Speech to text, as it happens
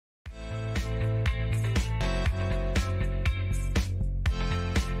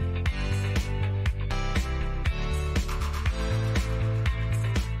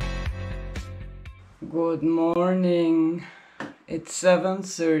Good morning. It's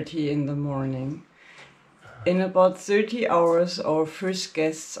 7:30 in the morning. In about 30 hours our first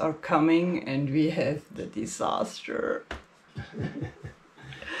guests are coming and we have the disaster.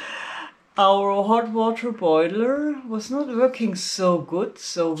 Our hot water boiler was not working so good,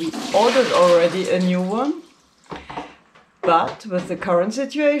 so we ordered already a new one. But with the current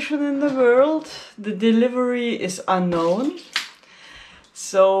situation in the world, the delivery is unknown.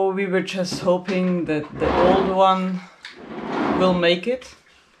 So we were just hoping that the old one will make it.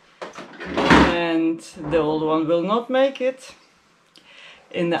 And the old one will not make it.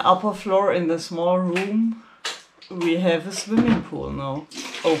 In the upper floor, in the small room, we have a swimming pool now,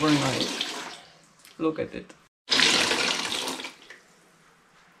 overnight. Look at it.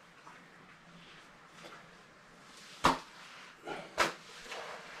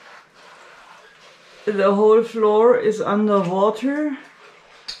 The whole floor is underwater.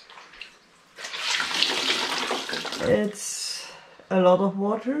 It's a lot of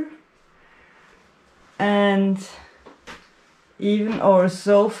water. And even our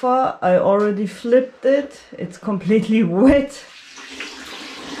sofa, I already flipped it. It's completely wet.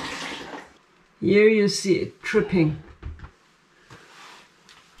 Here you see it dripping.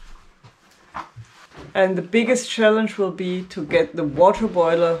 And the biggest challenge will be to get the water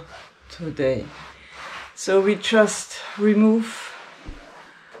boiler today. So we just remove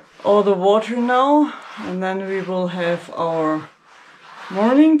all the water now, and then we will have our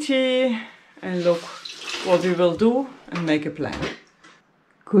morning tea and look what we will do and make a plan.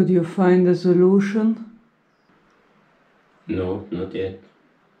 Could you find a solution? No, not yet.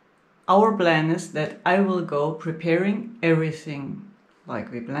 Our plan is that I will go preparing everything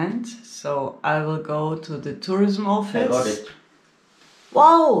like we planned. So I will go to the tourism office. I got it.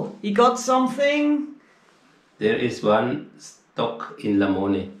 Wow, you got something? There is one stock in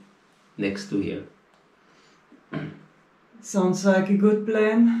Lamone next to here. Sounds like a good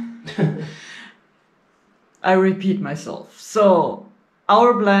plan. I repeat myself. So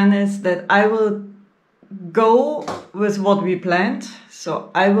our plan is that I will go with what we planned. So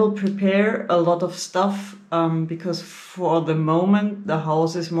I will prepare a lot of stuff because for the moment the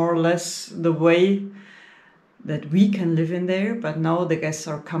house is more or less the way that we can live in there. But now the guests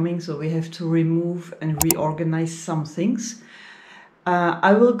are coming, so we have to remove and reorganize some things.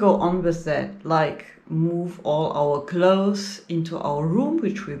 I will go on with that, like move all our clothes into our room,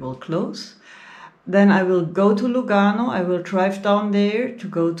 which we will close. Then I will go to Lugano. I will drive down there to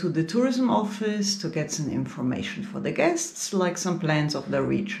go to the tourism office to get some information for the guests, like some plans of the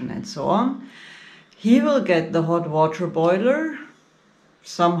region and so on. He will get the hot water boiler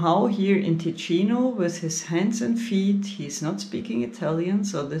somehow here in Ticino with his hands and feet. He's not speaking Italian,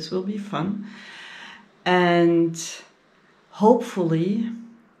 so this will be fun. And hopefully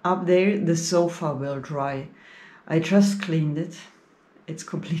up there the sofa will dry. I just cleaned it. It's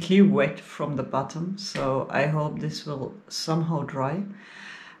completely wet from the bottom, so I hope this will somehow dry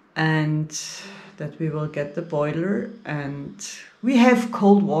and that we will get the boiler. And we have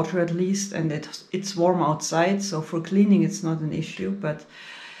cold water at least, and it's warm outside, so for cleaning it's not an issue. But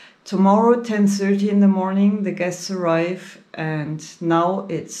tomorrow 10:30 in the morning the guests arrive, and now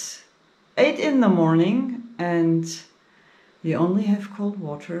it's 8 in the morning and we only have cold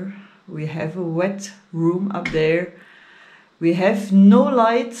water. We have a wet room up there. We have no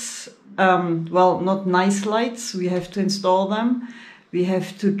lights, well, not nice lights. We have to install them. We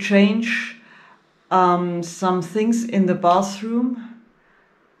have to change some things in the bathroom.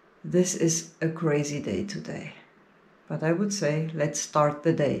 This is a crazy day today. But I would say, let's start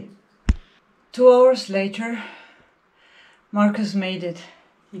the day. 2 hours later, Markus made it.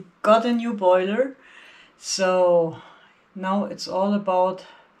 He got a new boiler. So now it's all about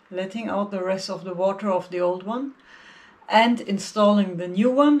letting out the rest of the water of the old one and installing the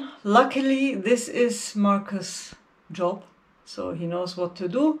new one. Luckily, this is Markus' job, so he knows what to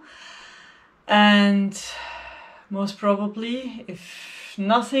do. And most probably, if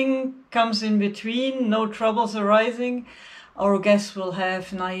nothing comes in between, no troubles arising, our guests will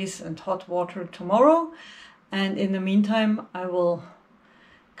have nice and hot water tomorrow. And in the meantime, I will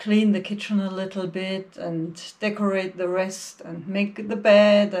clean the kitchen a little bit and decorate the rest and make the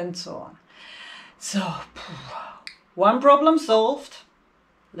bed and so on. So, one problem solved.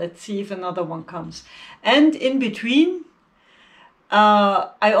 Let's see if another one comes. And in between,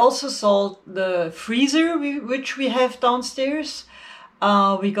 I also solved the freezer which we have downstairs.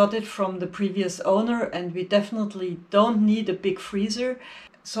 We got it from the previous owner and we definitely don't need a big freezer.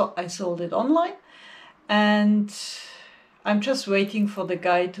 So I sold it online and I'm just waiting for the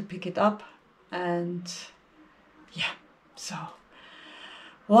guy to pick it up. And yeah, so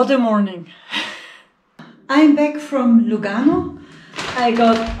what a morning. I'm back from Lugano. I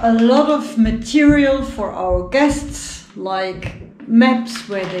got a lot of material for our guests, like maps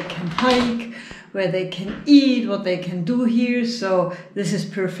where they can hike, where they can eat, what they can do here. So this is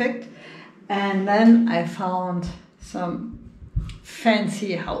perfect. And then I found some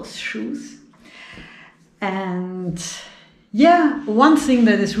fancy house shoes. And yeah, one thing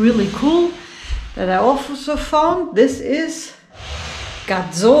that is really cool that I also found, this is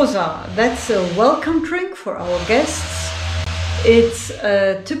gazzosa. That's a welcome drink for our guests. It's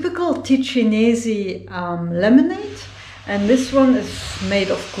a typical ticinese lemonade, and this one is made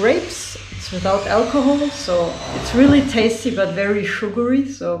of grapes. It's without alcohol, so it's really tasty but very sugary,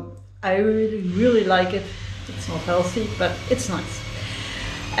 so I really like it. It's not healthy, but it's nice.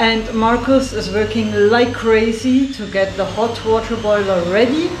 And Markus is working like crazy to get the hot water boiler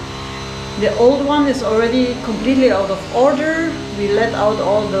ready. The old one is already completely out of order. We let out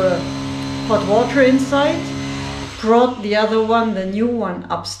all the hot water inside, brought the other one, the new one,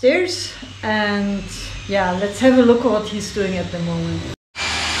 upstairs. And yeah, let's have a look at what he's doing at the moment.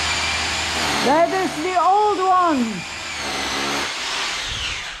 That is the old one.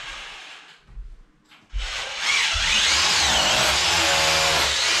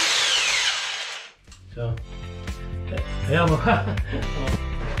 So, yeah.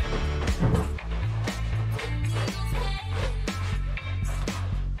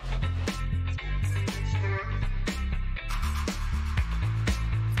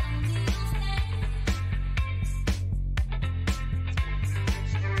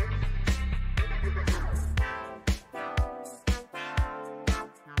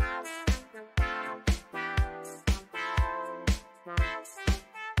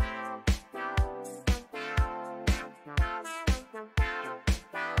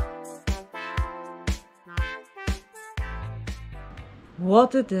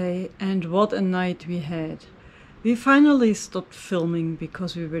 What a day and what a night we had. We finally stopped filming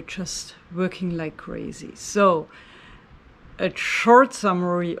because we were just working like crazy. So, a short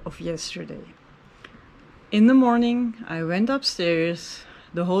summary of yesterday. In the morning, I went upstairs.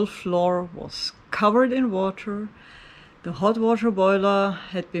 The whole floor was covered in water. The hot water boiler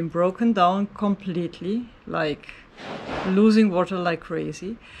had been broken down completely, like losing water like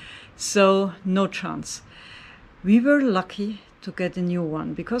crazy. So, no chance. We were lucky to get a new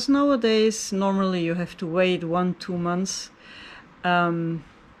one, because nowadays normally you have to wait 1-2 months.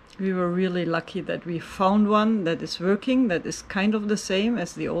 We were really lucky that we found one that is working, that is kind of the same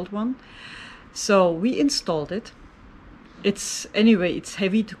as the old one. So we installed it. It's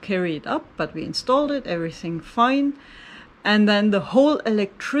heavy to carry it up, but we installed it, everything fine. And then the whole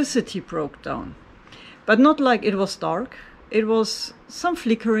electricity broke down. But not like it was dark. It was some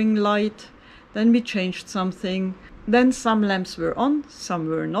flickering light. Then we changed something. Then some lamps were on, some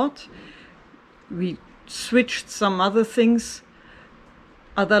were not. We switched some other things.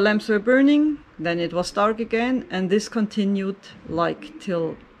 Other lamps were burning, then it was dark again, and this continued like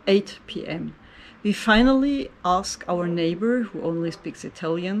till 8 p.m. We finally asked our neighbor, who only speaks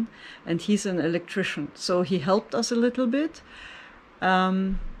Italian, and he's an electrician, so he helped us a little bit.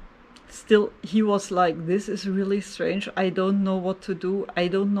 Still, he was like, this is really strange. I don't know what to do. I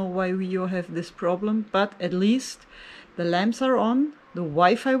don't know why you have this problem, but at least the lamps are on. The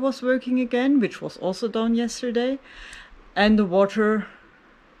Wi-Fi was working again, which was also down yesterday, and the water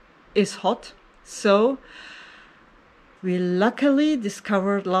is hot. So we luckily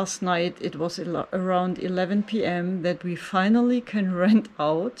discovered last night, it was around 11 p.m., that we finally can rent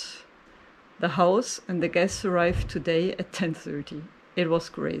out the house, and the guests arrived today at 10:30. It was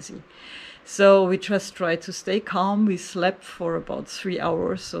crazy. So we just tried to stay calm. We slept for about 3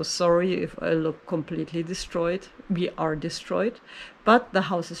 hours. So sorry if I look completely destroyed. We are destroyed. But the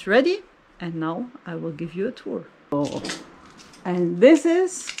house is ready. And now I will give you a tour. And this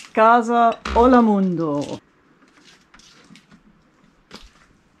is Casa Holamundo.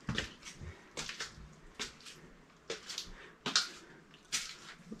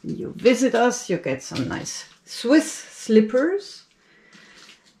 When you visit us, you get some nice Swiss slippers.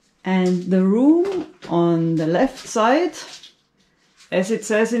 And the room on the left side, as it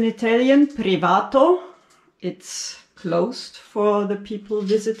says in Italian, privato. It's closed for the people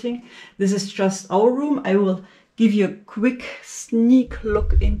visiting. This is just our room. I will give you a quick sneak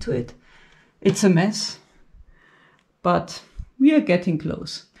look into it. It's a mess, but we are getting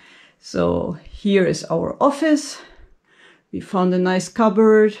close. So here is our office. We found a nice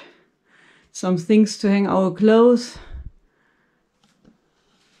cupboard, some things to hang our clothes.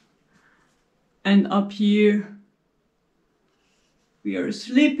 And up here, we are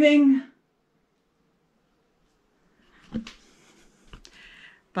sleeping.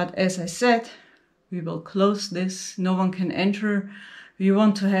 But as I said, We will close this. No one can enter. We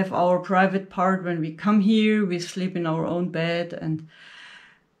want to have our private part when we come here. We sleep in our own bed and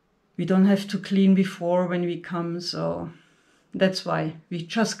we don't have to clean before when we come. So that's why we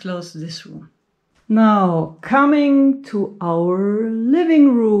just closed this room. Now, coming to our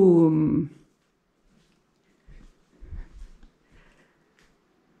living room.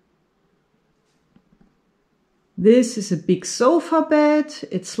 This is a big sofa bed.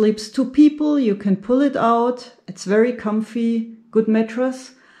 It sleeps 2 people. You can pull it out. It's very comfy, good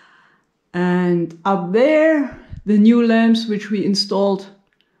mattress. And up there, the new lamps which we installed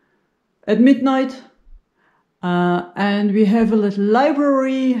at midnight. And we have a little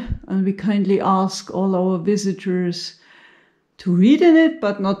library, and we kindly ask all our visitors to read in it,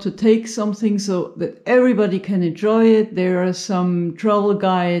 but not to take something, so that everybody can enjoy it. There are some travel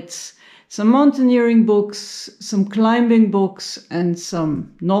guides, some mountaineering books, some climbing books, and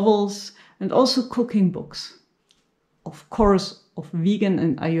some novels, and also cooking books. Of course, of vegan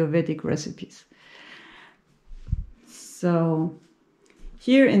and Ayurvedic recipes. So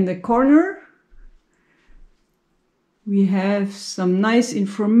here in the corner, we have some nice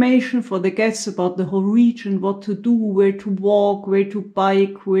information for the guests about the whole region, what to do, where to walk, where to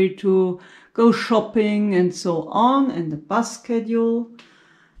bike, where to go shopping, and so on, and the bus schedule.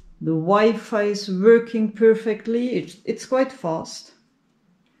 The Wi-Fi is working perfectly. It's quite fast.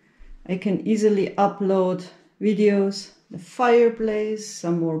 I can easily upload videos. The fireplace,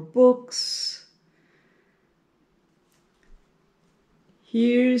 some more books.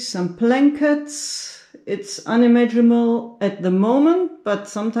 Here's some blankets. It's unimaginable at the moment, but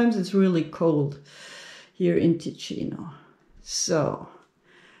sometimes it's really cold here in Ticino. So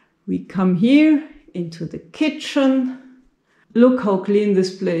we come here into the kitchen. Look how clean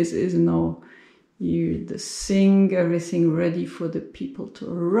this place is now. Here the sink, everything ready for the people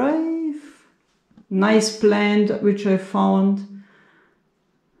to arrive. Nice plant which I found.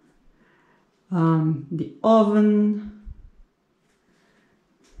 The oven.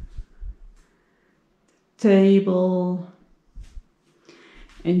 Table.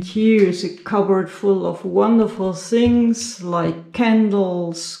 And here is a cupboard full of wonderful things like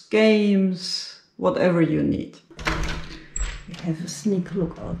candles, games, whatever you need. We have a sneak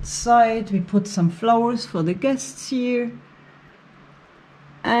look outside. We put some flowers for the guests here.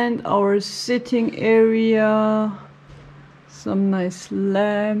 And our sitting area. Some nice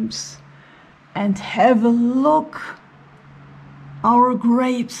lamps. And have a look. Our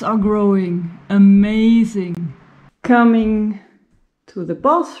grapes are growing. Amazing. Coming to the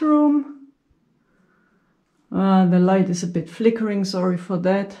bathroom. The light is a bit flickering, sorry for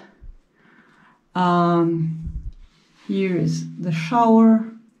that. Here is the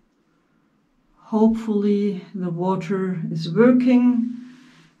shower. Hopefully the water is working.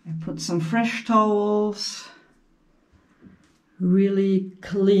 I put some fresh towels. Really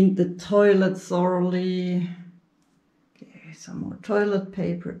cleaned the toilet thoroughly. Okay, some more toilet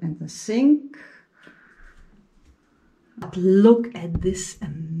paper and the sink. But look at this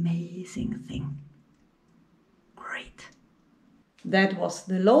amazing thing. Great. That was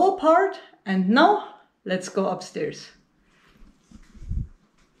the lower part, and now let's go upstairs.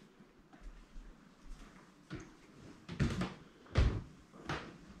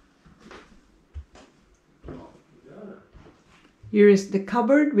 Here is the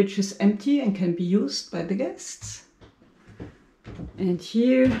cupboard, which is empty and can be used by the guests. And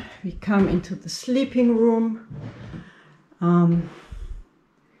here we come into the sleeping room.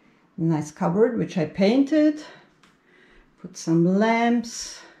 Nice cupboard, which I painted. Put some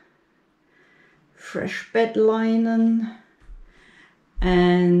lamps, fresh bed linen.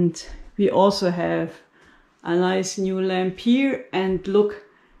 And we also have a nice new lamp here. And look,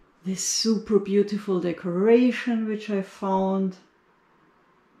 this super beautiful decoration which I found.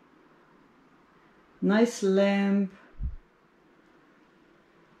 Nice lamp.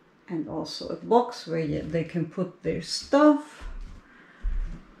 And also a box where they can put their stuff.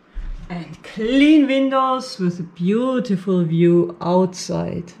 And clean windows with a beautiful view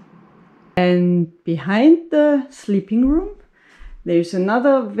outside. And behind the sleeping room, there's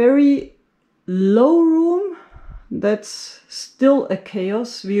another very low room. That's still a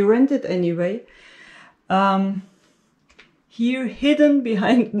chaos. We rent it anyway. Here, hidden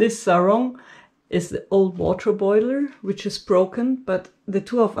behind this sarong, is the old water boiler, which is broken, but the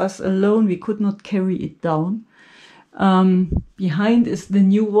two of us alone, we could not carry it down. Behind is the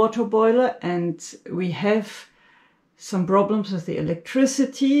new water boiler, and we have some problems with the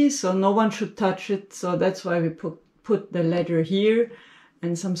electricity, so no one should touch it. So that's why we put the ladder here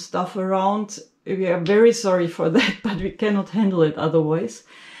and some stuff around. We are very sorry for that, but we cannot handle it otherwise.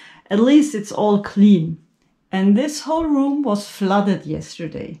 at least it's all clean. And this whole room was flooded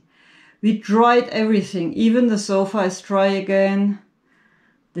yesterday. We dried everything. Even the sofa is dry again.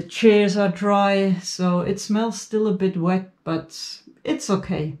 The chairs are dry, so it smells still a bit wet, but it's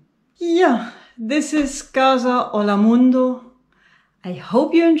okay. Yeah, this is Casa Holamundo. I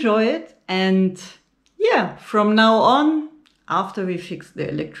hope you enjoy it. And yeah, from now on, after we fix the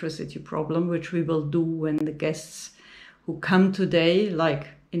electricity problem, which we will do when the guests who come today, like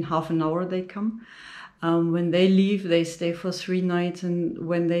in half an hour they come. When they leave, they stay for 3 nights. And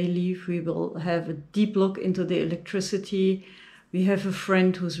when they leave, we will have a deep look into the electricity. We have a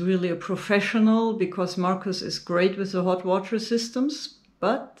friend who's really a professional, because Markus is great with the hot water systems,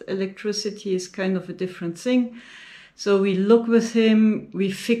 but electricity is kind of a different thing. So we look with him,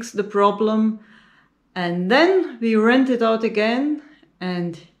 we fix the problem, and then we rent it out again,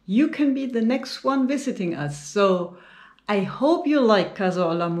 and you can be the next one visiting us. So I hope you like Casa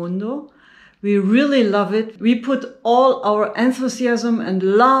Holamundo. We really love it. We put all our enthusiasm and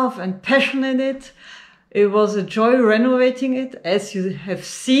love and passion in it. It was a joy renovating it, as you have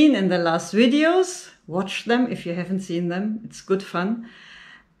seen in the last videos. Watch them if you haven't seen them. It's good fun.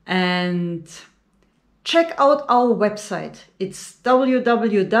 And check out our website. It's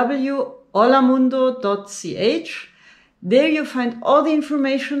www.holamundo.ch. There you find all the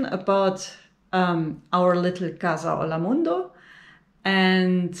information about our little Casa Holamundo.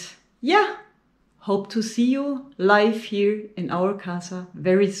 And yeah, hope to see you live here in our casa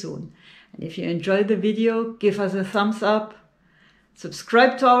very soon. And if you enjoyed the video, give us a thumbs up,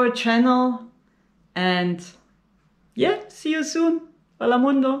 subscribe to our channel, and yeah, see you soon.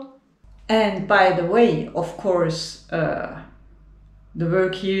 Holamundo. And by the way, of course, the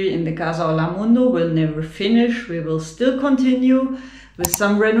work here in the Casa Holamundo will never finish. We will still continue with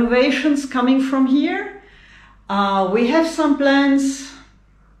some renovations coming from here. We have some plans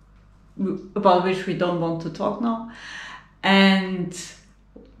about which we don't want to talk now. And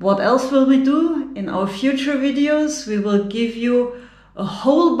what else will we do in our future videos? We will give you a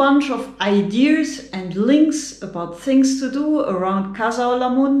whole bunch of ideas and links about things to do around Casa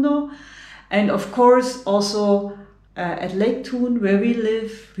Holamundo. And of course, also at Lake Thun, where we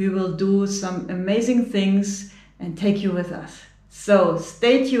live, we will do some amazing things and take you with us. So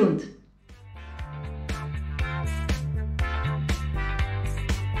stay tuned.